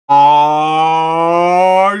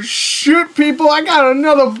people, I got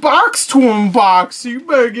another box to unbox. So you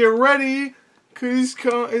better get ready, cause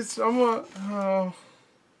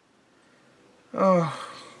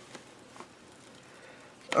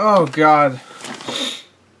oh God.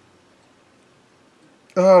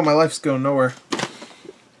 Oh, my life's going nowhere.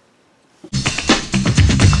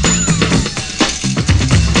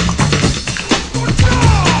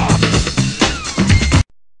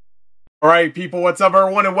 Alright people, what's up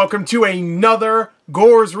everyone, and welcome to another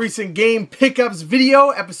Gore's Recent Game Pickups video,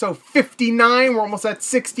 episode 59. We're almost at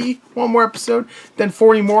 60. One more episode, then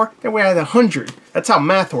 40 more, then we're at 100. That's how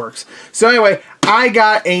math works. So anyway, I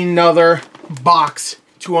got another box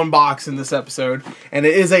to unbox in this episode, and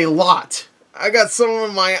it is a lot. I got some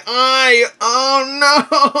in my eye.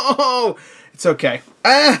 Oh no! It's okay.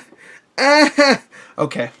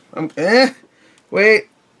 Okay. Wait.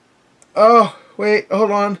 Oh, wait,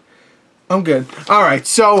 hold on. I'm good. Alright,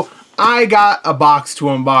 so I got a box to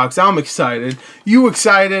unbox. I'm excited. You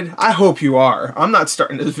excited? I hope you are. I'm not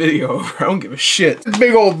starting this video over. I don't give a shit. This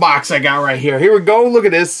big old box I got right here. Here we go. Look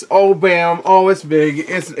at this. Oh, bam. Oh, it's big.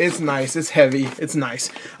 It's nice. It's heavy. It's nice.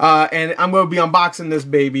 And I'm going to be unboxing this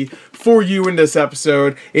baby for you in this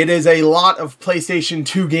episode. It is a lot of PlayStation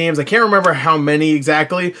 2 games. I can't remember how many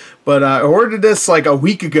exactly, but I ordered this like a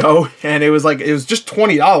week ago, and it was just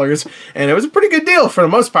 $20, and it was a pretty good deal for the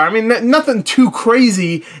most part. I mean, nothing too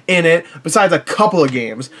crazy in it besides a couple of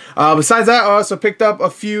games. Besides that, I also picked up a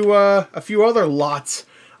few other lots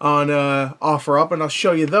on OfferUp, and I'll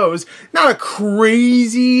show you those. Not a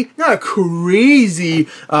crazy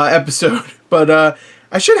episode, but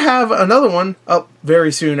I should have another one up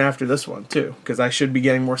very soon after this one too, because I should be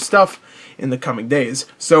getting more stuff in the coming days.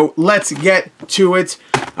 So let's get to it.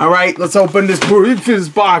 All right, let's open this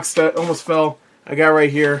box that almost fell. I got right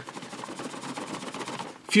here.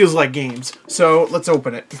 Feels like games. So let's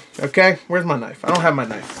open it. Okay, where's my knife? I don't have my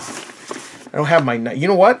knife. I don't have my knife. You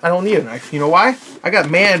know what? I don't need a knife. You know why? I got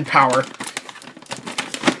manpower.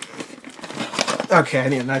 Okay, I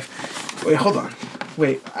need a knife. Wait, hold on.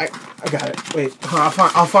 Wait, I got it. Wait,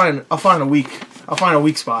 I'll find a weak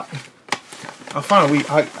spot. I'll find a weak.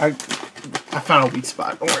 I found a weak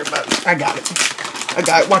spot. Don't worry about it. I got it. I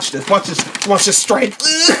got it. Watch this. Watch this. Watch this strike.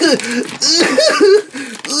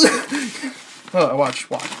 Oh, watch.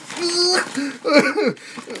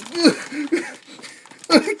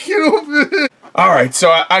 I can't open it. All right, so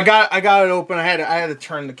I got it open. I had to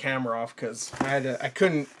turn the camera off because I had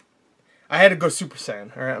to go Super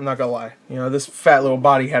Saiyan. All right, I'm not gonna lie. You know, this fat little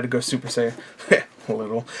body had to go Super Saiyan. A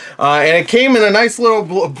little. And it came in a nice little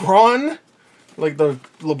LeBron, like the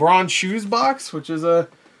LeBron shoes box, which is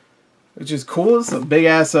cool. It's a big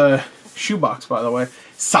ass shoe box, by the way.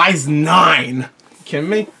 Size 9. You kidding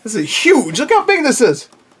me? This is huge. Look how big this is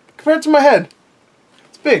compared to my head.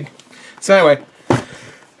 It's big. So anyway, all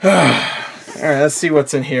right. Let's see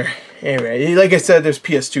what's in here. Anyway, like I said, there's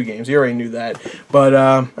PS2 games. You already knew that. But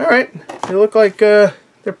all right, they look like they're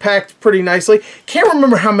packed pretty nicely. Can't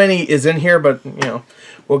remember how many is in here, but you know,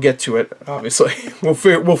 we'll get to it. Obviously, we'll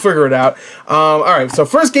figure it out. All right. So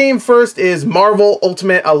first game first is Marvel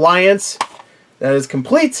Ultimate Alliance. That is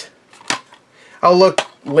complete. I'll look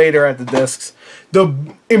later at the discs. The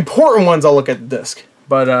important ones I'll look at the disc,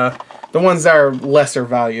 but the ones that are lesser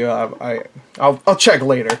value, I'll check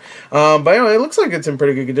later. But anyway, it looks like it's in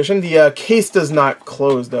pretty good condition. The case does not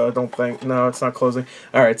close though. I don't think. No, it's not closing.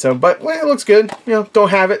 All right, so but well, it looks good. You know, don't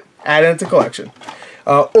have it. Add it to collection.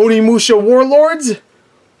 Onimusha Warlords.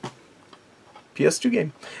 PS2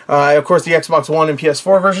 game. Of course, the Xbox One and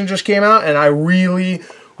PS4 version just came out, and I really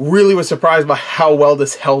was surprised by how well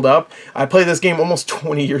this held up. I played this game almost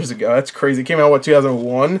 20 years ago. That's crazy. It came out, what,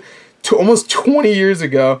 2001? Almost 20 years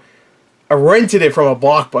ago. I rented it from a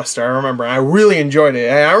Blockbuster, I remember. I really enjoyed it.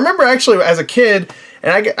 And I remember actually as a kid,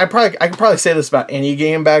 and I could probably say this about any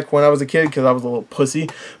game back when I was a kid because I was a little pussy,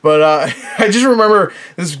 but I just remember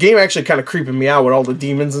this game actually kind of creeping me out with all the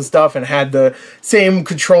demons and stuff, and had the same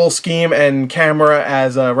control scheme and camera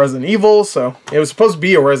as Resident Evil, so it was supposed to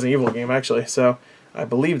be a Resident Evil game actually, so I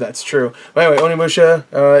believe that's true. But anyway, Onimusha,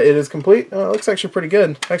 it is complete. It looks actually pretty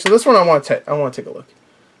good. Actually, this one I want to take a look.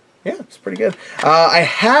 Yeah, it's pretty good. I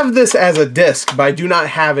have this as a disc, but I do not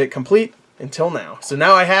have it complete until now. So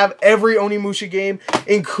now I have every Onimusha game,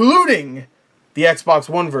 including the Xbox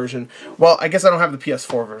One version. Well, I guess I don't have the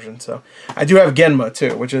PS4 version, so I do have Genma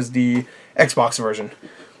too, which is the Xbox version,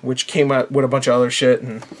 which came out with a bunch of other shit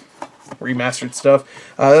and remastered stuff.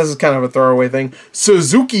 This is kind of a throwaway thing.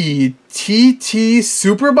 Suzuki TT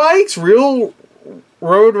Superbikes? Real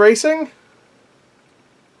Road Racing?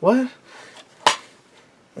 What?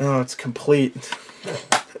 Oh, it's complete.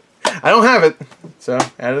 I don't have it, so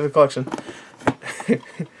add it to the collection.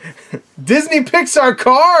 Disney Pixar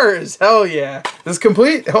cars. Hell yeah. This is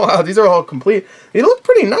complete. Oh wow, these are all complete. They look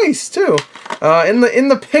pretty nice too. In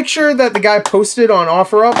the picture that the guy posted on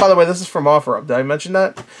OfferUp. By the way, this is from OfferUp. Did I mention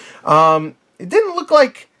that? It didn't look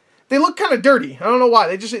like. They look kind of dirty. I don't know why.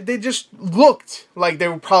 They just looked like they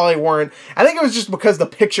probably weren't. I think it was just because the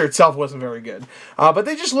picture itself wasn't very good. But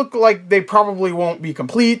they just look like they probably won't be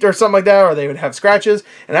complete or something like that, or they would have scratches.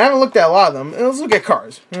 And I haven't looked at a lot of them. And let's look at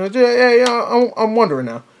cars. I'm wondering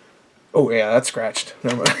now. Oh yeah, that's scratched.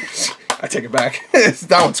 Never mind. I take it back.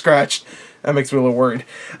 That one's scratched. That makes me a little worried.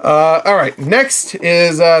 All right, next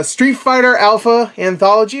is Street Fighter Alpha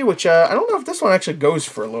Anthology, which I don't know if this one actually goes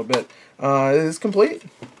for a little bit. It is complete.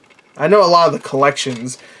 I know a lot of the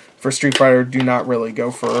collections for Street Fighter do not really go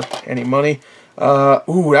for any money.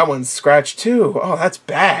 Ooh, that one's scratched too. Oh, that's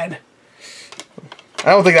bad.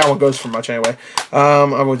 I don't think that one goes for much anyway.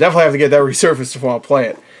 I will definitely have to get that resurfaced if I want to play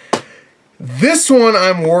it. This one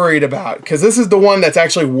I'm worried about, because this is the one that's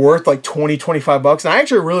actually worth like 20, 25 bucks. And I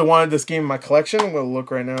actually really wanted this game in my collection. I'm going to look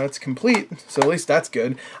right now. It's complete, so at least that's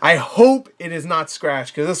good. I hope it is not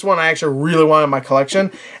scratched, because this one I actually really wanted in my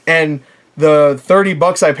collection. And the 30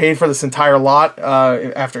 bucks I paid for this entire lot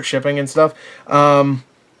after shipping and stuff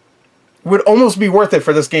would almost be worth it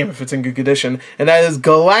for this game if it's in good condition. And that is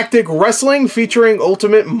Galactic Wrestling featuring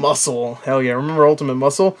Ultimate Muscle. Hell yeah, remember Ultimate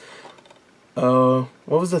Muscle?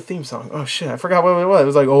 What was the theme song? Oh shit, I forgot what it was. It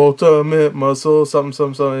was like Ultimate Muscle,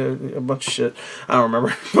 something, a bunch of shit. I don't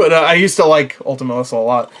remember. But I used to like Ultimate Muscle a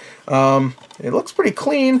lot. It looks pretty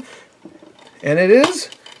clean. And it is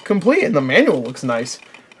complete. And the manual looks nice.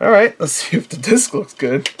 Alright, let's see if the disc looks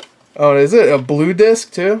good. Oh, is it a blue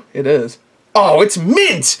disc too? It is. Oh, it's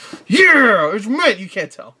mint! Yeah! It's mint! You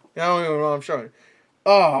can't tell. I don't even know what I'm showing.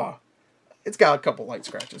 Oh, it's got a couple light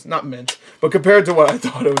scratches. Not mint. But compared to what I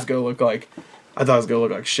thought it was going to look like, I thought it was going to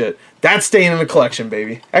look like shit. That's staying in the collection,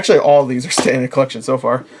 baby. Actually, all of these are staying in the collection so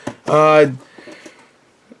far.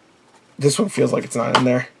 This one feels like it's not in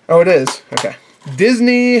there. Oh, it is. Okay.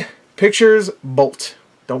 Disney Pictures Bolt.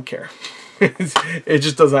 Don't care. It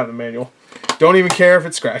just doesn't have the manual. Don't even care if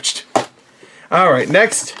it's scratched. Alright,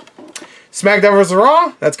 next. SmackDown vs.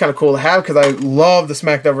 Raw. That's kind of cool to have because I love the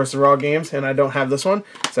SmackDown vs. Raw games and I don't have this one.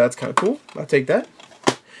 So that's kind of cool. I'll take that.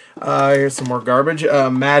 Here's some more garbage.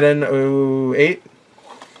 Madden 08.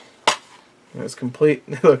 It's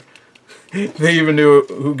complete. Look. They even knew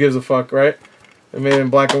who gives a fuck, right? They made it in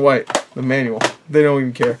black and white. The manual. They don't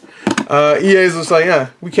even care. EA's just like, yeah,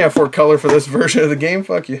 we can't afford color for this version of the game.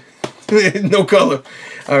 Fuck you. No color.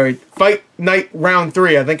 Alright. Fight Night Round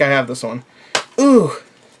 3. I think I have this one. Ooh.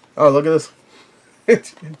 Oh, look at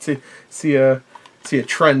this. see a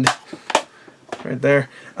trend. Right there.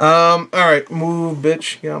 Alright. Move,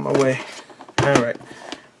 bitch. Get out of my way. Alright.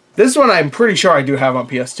 This one I'm pretty sure I do have on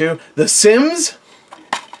PS2. The Sims.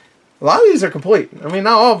 A lot of these are complete. I mean,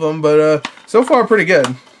 not all of them, but so far pretty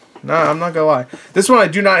good. No, I'm not gonna lie. This one I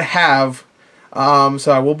do not have,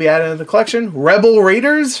 so I will be adding to the collection. Rebel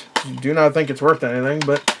Raiders. Do not think it's worth anything,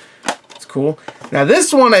 but it's cool. Now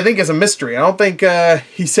this one I think is a mystery. I don't think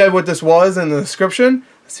he said what this was in the description.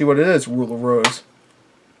 Let's see what it is. Rule of Rose.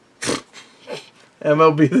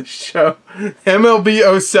 MLB The Show.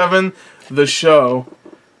 MLB 07 The Show.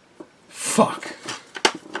 Fuck.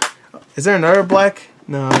 Is there another black?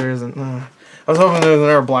 No, there isn't. No. I was hoping there was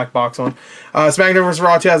another black box one. SmackDown vs.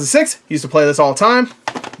 Raw 2006. Used to play this all the time.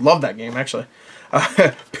 Love that game, actually.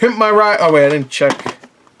 Pimp My Ride. Oh, wait, I didn't check.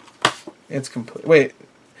 It's complete. Wait.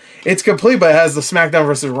 It's complete, but it has the SmackDown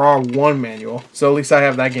vs. Raw 1 manual. So at least I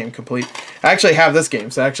have that game complete. I actually have this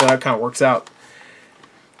game, so actually that kind of works out.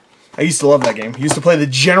 I used to love that game. Used to play the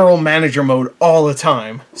General Manager mode all the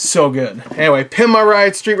time. So good. Anyway, Pin My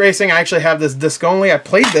Ride, Street Racing. I actually have this disc only. I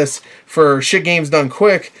played this for Shit Games Done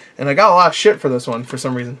Quick, and I got a lot of shit for this one for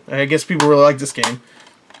some reason. I guess people really like this game.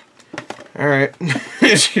 Alright.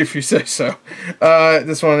 If you say so.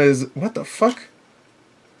 This one is... What the fuck?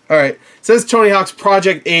 Alright. It says Tony Hawk's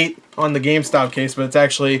Project 8 on the GameStop case, but it's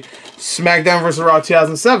actually SmackDown vs. Raw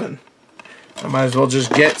 2007. I might as well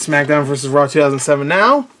just get SmackDown vs. Raw 2007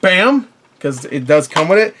 now. Bam! Because it does come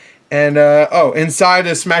with it. And, oh, inside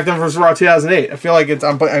is SmackDown vs. Raw 2008. I feel like it's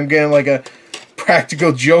I'm getting like a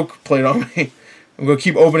practical joke played on me. I'm going to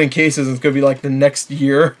keep opening cases and it's going to be like the next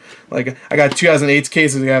year. Like, I got 2008's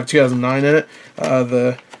cases. I have 2009 in it.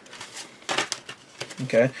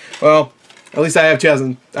 Okay. Well, at least I have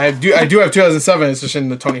 2000. I do have 2007. It's just in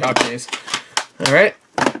the Tony Hawk case. Alright.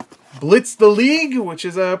 Blitz the League, which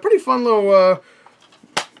is a pretty fun little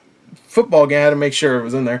football game. I had to make sure it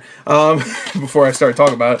was in there before I started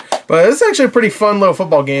talking about it. But it's actually a pretty fun little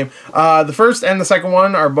football game. The first and the second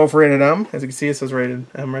one are both rated M. As you can see, it says rated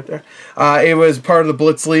M right there. It was part of the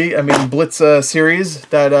Blitz series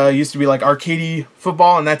that used to be like arcade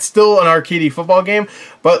football, and that's still an arcade football game.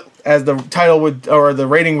 But as the title would, or the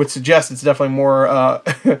rating would suggest, it's definitely more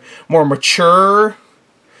more mature.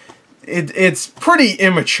 It's pretty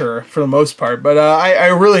immature for the most part, but I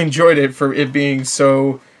really enjoyed it for it being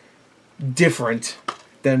so different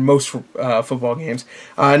than most football games.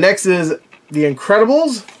 Next is The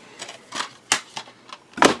Incredibles.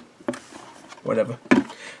 Whatever.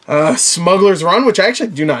 Smuggler's Run, which I actually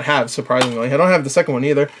do not have, surprisingly. I don't have the second one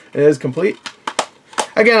either. It is complete.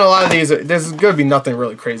 Again, a lot of these, there's going to be nothing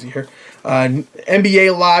really crazy here.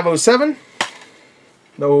 NBA Live 07.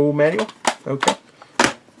 No manual. Okay.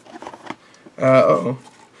 Uh-oh.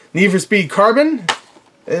 Need for Speed Carbon.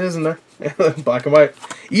 It isn't there. Black and white.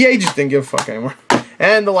 EA just didn't give a fuck anymore.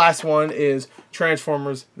 And the last one is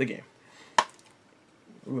Transformers, the game.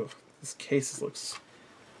 Ooh, this case looks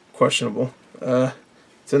questionable.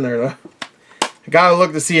 It's in there, though. I gotta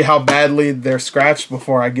look to see how badly they're scratched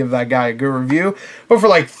before I give that guy a good review. But for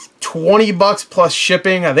like 20 bucks plus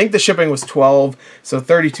shipping, I think the shipping was 12, so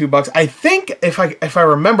 32 bucks. I think if I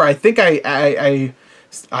remember, I think I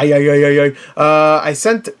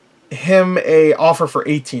sent him a offer for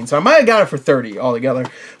 18, so I might have got it for 30 altogether.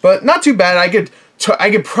 But not too bad. I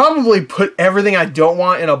could probably put everything I don't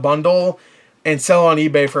want in a bundle and sell on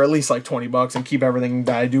eBay for at least like 20 bucks and keep everything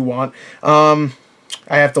that I do want.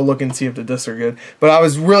 I have to look and see if the discs are good. But I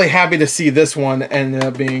was really happy to see this one ended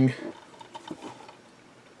up being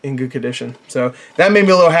in good condition. So that made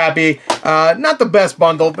me a little happy. Not the best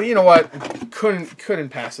bundle, but you know what? Couldn't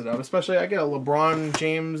pass it up. Especially I get a LeBron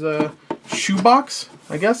James shoebox,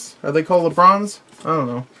 I guess. Are they called LeBrons? I don't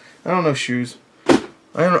know. I don't know shoes.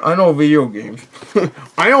 I know video games.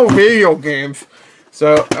 I know video games.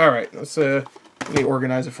 So, alright, let me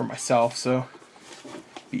organize it for myself so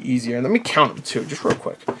be easier. And let me count them too, just real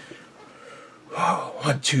quick. Oh,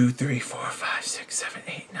 1, 2, 3, 4, 5, 6, 7,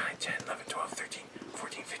 8, 9, 10, 11, 12, 13,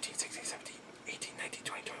 14, 15, 16, 17, 18, 19,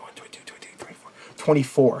 20, 21, 22, 23, 24.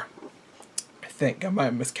 24. I think. I might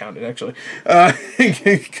have miscounted, actually. I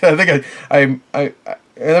think let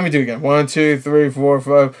me do it again. 1, 2, 3, 4,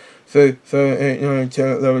 5, 6, 7, 8, 9, 10,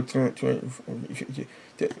 11, 12, 13, 14, 15.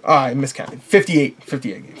 Oh, I miscounted. 58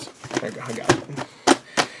 games. There you go. I got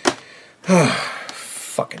it.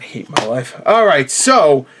 Fucking hate my life. Alright,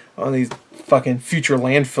 so on these fucking future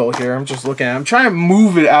landfill here, I'm just looking at it. I'm trying to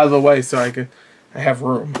move it out of the way so I have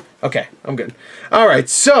room. Okay, I'm good. Alright,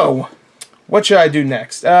 so what should I do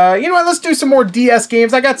next? You know what? Let's do some more DS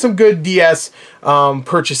games. I got some good DS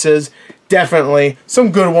purchases. Definitely.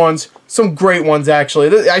 Some good ones. Some great ones,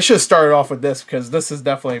 actually. I should have started off with this because this is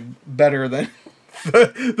definitely better than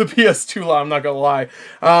the PS2 lot, I'm not gonna lie.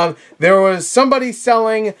 There was somebody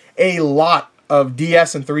selling a lot of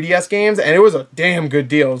DS and 3DS games, and it was a damn good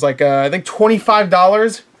deal. It was like, I think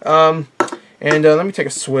 $25. And let me take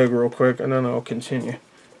a swig real quick, and then I'll continue.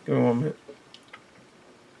 Give me 1 minute.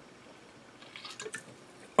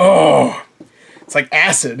 Oh, it's like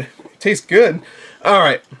acid. It tastes good.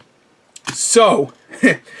 Alright, so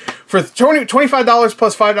for $25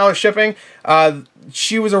 plus $5 shipping,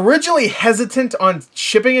 she was originally hesitant on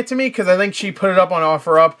shipping it to me because I think she put it up on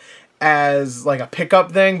OfferUp as like a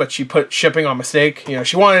pickup thing, but she put shipping on mistake. You know,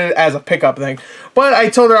 she wanted it as a pickup thing. But I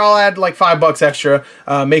told her I'll add like $5 extra,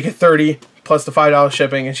 make it 30 plus the $5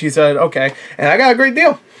 shipping, and she said okay. And I got a great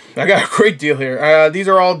deal. I got a great deal here. These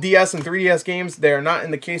are all DS and 3DS games. They are not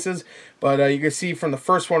in the cases, but you can see from the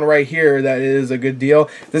first one right here that it is a good deal.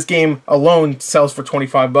 This game alone sells for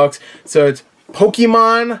 25 bucks. So it's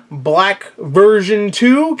Pokemon Black version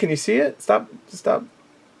 2. Can you see it? Stop.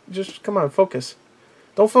 Just come on, focus.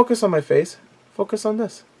 Don't focus on my face. Focus on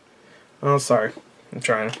this. Oh, sorry. I'm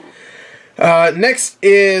trying. Next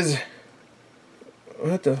is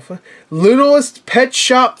what the fuck? Littlest Pet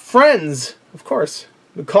Shop Friends. Of course.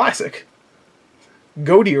 The classic.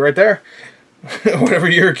 Goaty right there. Whatever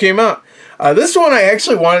year it came out. This one, I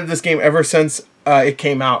actually wanted this game ever since it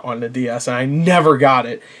came out on the DS, and I never got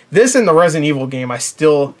it. This and the Resident Evil game I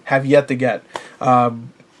still have yet to get.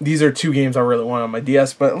 These are two games I really want on my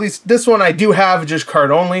DS, but at least this one I do have just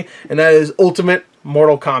card only, and that is Ultimate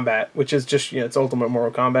Mortal Kombat, which is just, you know, it's Ultimate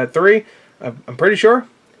Mortal Kombat 3, I'm pretty sure,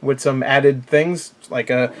 with some added things,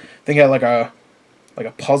 like I think it had like a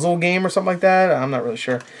puzzle game or something like that. I'm not really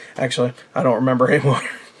sure. Actually, I don't remember anymore.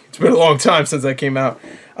 It's been a long time since that came out.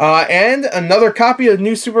 And another copy of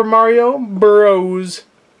New Super Mario Bros.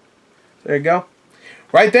 There you go.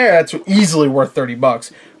 Right there, that's easily worth 30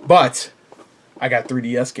 bucks. But I got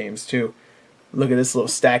 3DS games too. Look at this little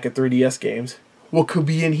stack of 3DS games. What could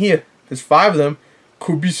be in here? There's 5 of them.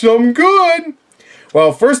 Could be something good.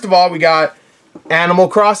 Well, first of all, we got Animal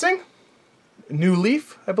Crossing. New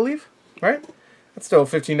Leaf, I believe. Right? That's still a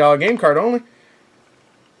 $15 game card only.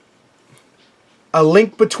 A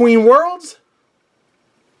Link Between Worlds.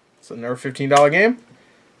 It's another $15 game.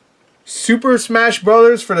 Super Smash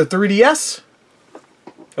Brothers for the 3DS.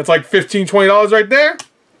 That's like $15, $20 right there.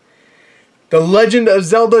 The Legend of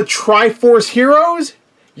Zelda Triforce Heroes.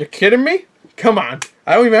 You're kidding me? Come on.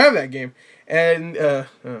 I don't even have that game. And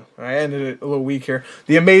I ended it a little weak here.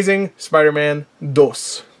 The Amazing Spider-Man 2,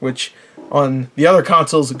 which on the other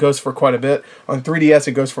consoles it goes for quite a bit. On 3DS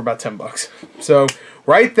it goes for about $10. So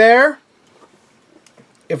right there,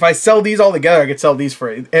 if I sell these all together, I could sell these for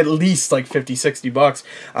at least like $50, $60.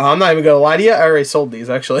 I'm not even going to lie to you. I already sold these,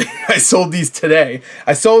 actually. I sold these today.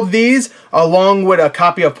 I sold these along with a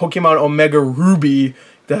copy of Pokemon Omega Ruby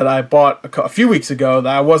that I bought a few weeks ago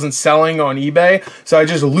that I wasn't selling on eBay. So I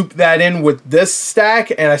just looped that in with this stack,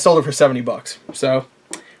 and I sold it for $70. So,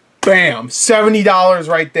 bam, $70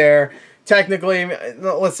 right there. Technically,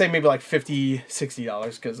 let's say maybe like $50,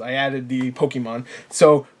 $60 because I added the Pokemon.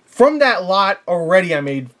 So, from that lot already, I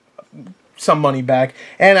made some money back.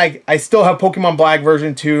 And I still have Pokemon Black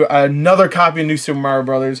version 2, another copy of New Super Mario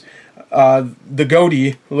Brothers, the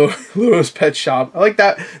Goaty, Louis Pet Shop. I like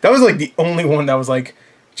that. That was like the only one that was like,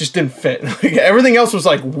 just didn't fit. Like, everything else was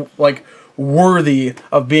like worthy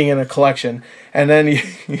of being in a collection. And then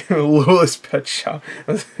Louis Pet Shop.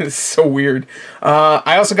 It's so weird.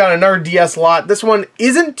 I also got another DS lot. This one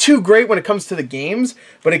isn't too great when it comes to the games,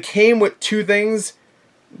 but it came with 2 things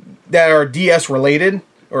that are DS related,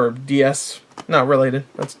 or DS not related.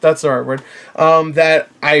 That's the right word. That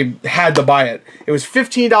I had to buy it. It was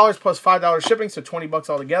 $15 plus $5 shipping, so $20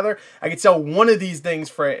 altogether. I could sell one of these things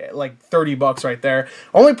for like $30 right there.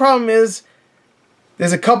 Only problem is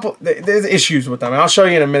there's issues with them. I'll show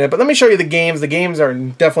you in a minute, but let me show you the games. The games are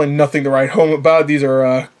definitely nothing to write home about. These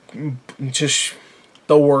are just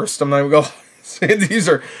the worst. I'm not even gonna say these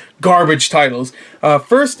are garbage titles.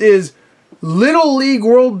 First is Little League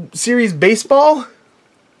World Series Baseball.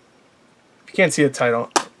 If you can't see the title,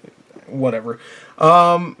 whatever.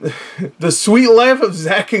 The Sweet Life of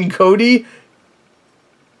Zack and Cody.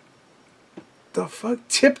 The fuck?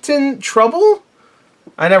 Tipton Trouble?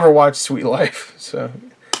 I never watched Sweet Life, so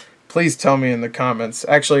please tell me in the comments.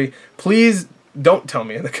 Actually, please don't tell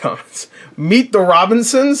me in the comments. Meet the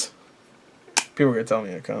Robinsons. People are gonna tell me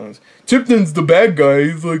in the comments. Tipton's the bad guy.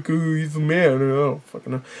 He's like, he's the man. I don't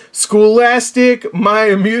fucking know. Scholastic, My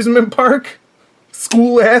Amusement Park.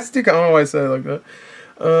 Scholastic. I don't know why I said it like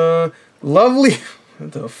that. Lovely.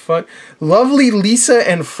 What the fuck? Lovely Lisa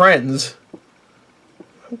and Friends.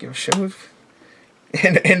 I don't give a shit.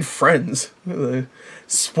 And Friends.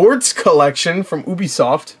 Sports Collection from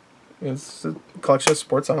Ubisoft. It's a collection of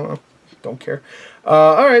sports. I don't know. Don't care.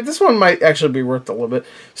 Alright, this one might actually be worth a little bit.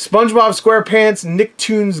 SpongeBob SquarePants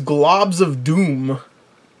Nicktoons Globs of Doom.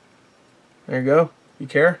 There you go. You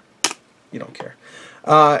care? You don't care.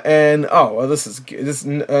 And, oh, well, this is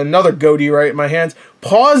another goatee right in my hands.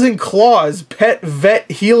 Paws and Claws Pet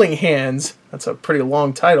Vet Healing Hands. That's a pretty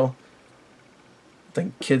long title. I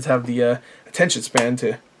think kids have the attention span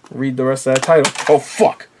to read the rest of that title. Oh,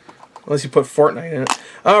 fuck. Unless you put Fortnite in it.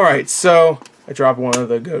 Alright, so I dropped one of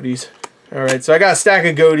the goatees. Alright, so I got a stack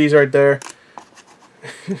of goatees right there.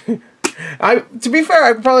 To be fair,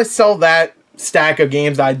 I could probably sell that stack of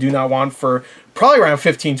games that I do not want for probably around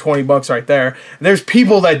 $15, $20 right there. There's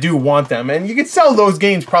people that do want them, and you could sell those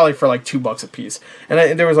games probably for like $2 a piece.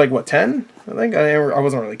 And there was like, what, 10? I think I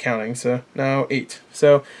wasn't really counting, so no, 8.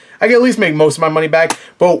 So I can at least make most of my money back.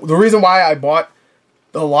 But the reason why I bought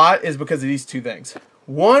a lot is because of these 2 things.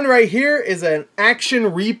 One right here is an action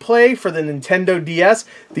replay for the Nintendo DS.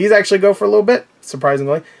 These actually go for a little bit,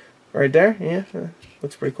 surprisingly. Right there, yeah,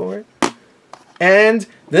 looks pretty cool, right? And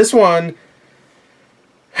this one,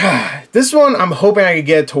 I'm hoping I can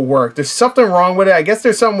get it to work. There's something wrong with it. I guess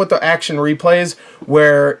there's something with the action replays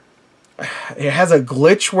where it has a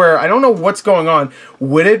glitch where I don't know what's going on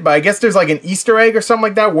with it, but I guess there's like an Easter egg or something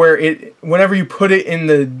like that where whenever you put it in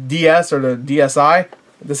the DS or the DSi,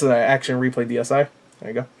 this is an action replay DSi.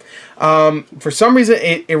 There you go. For some reason,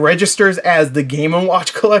 it registers as the Game &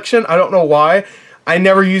 Watch collection. I don't know why. I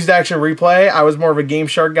never used Action Replay. I was more of a Game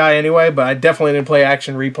Shark guy anyway, but I definitely didn't play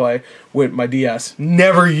Action Replay with my DS.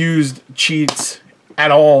 Never used cheats at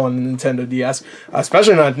all on the Nintendo DS,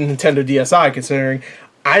 especially not Nintendo DSi, considering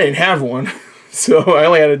I didn't have one. So I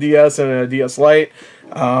only had a DS and a DS Lite,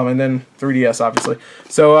 and then 3DS, obviously.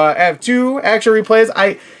 So I have 2 Action Replays.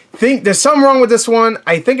 think there's something wrong with this one.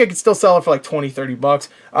 I think I could still sell it for like 20, 30 bucks.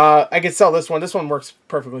 I could sell this one. This one works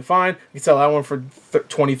perfectly fine. I could sell that one for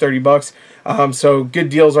 20, 30 bucks. So good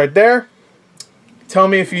deals right there. Tell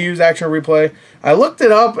me if you use Action Replay. I looked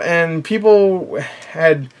it up and people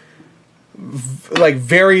had like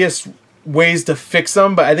various ways to fix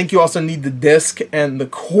them, but I think you also need the disc and the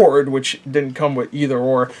cord, which didn't come with either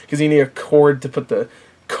or, because you need a cord to put the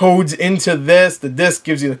codes into this. The disc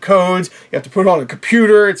gives you the codes. You have to put it on a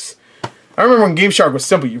computer. I remember when Game Shark was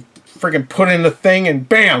simple. You freaking put in the thing and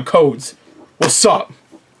bam, codes. What's up?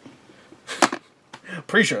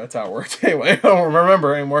 Pretty sure that's how it worked. Anyway, I don't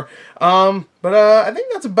remember anymore. But I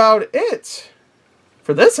think that's about it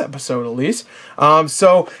for this episode, at least.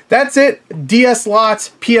 So that's it. DS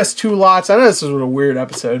lots, PS2 lots. I know this was a weird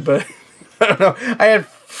episode, but I don't know. I had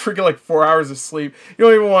freaking like 4 hours of sleep. You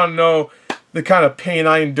don't even want to know the kind of pain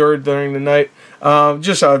I endured during the night.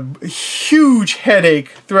 Just a huge headache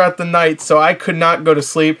throughout the night, so I could not go to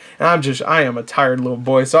sleep. And I am a tired little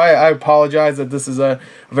boy, so I apologize that this is a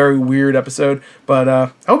very weird episode. But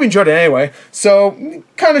I hope you enjoyed it anyway. So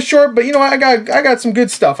kind of short, but you know what? I got some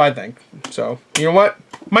good stuff, I think. So you know what?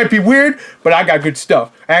 Might be weird, but I got good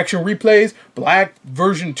stuff. Action Replays, Black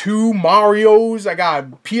version 2, Mario's. I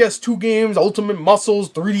got PS2 games, Ultimate Muscles,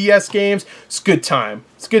 3DS games. It's a good time.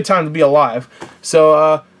 It's a good time to be alive.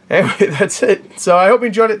 So anyway, that's it. So I hope you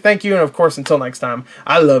enjoyed it. Thank you, and of course, until next time,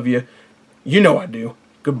 I love you. You know I do.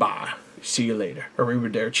 Goodbye. See you later.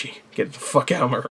 Arrivederci. Get the fuck out of my room.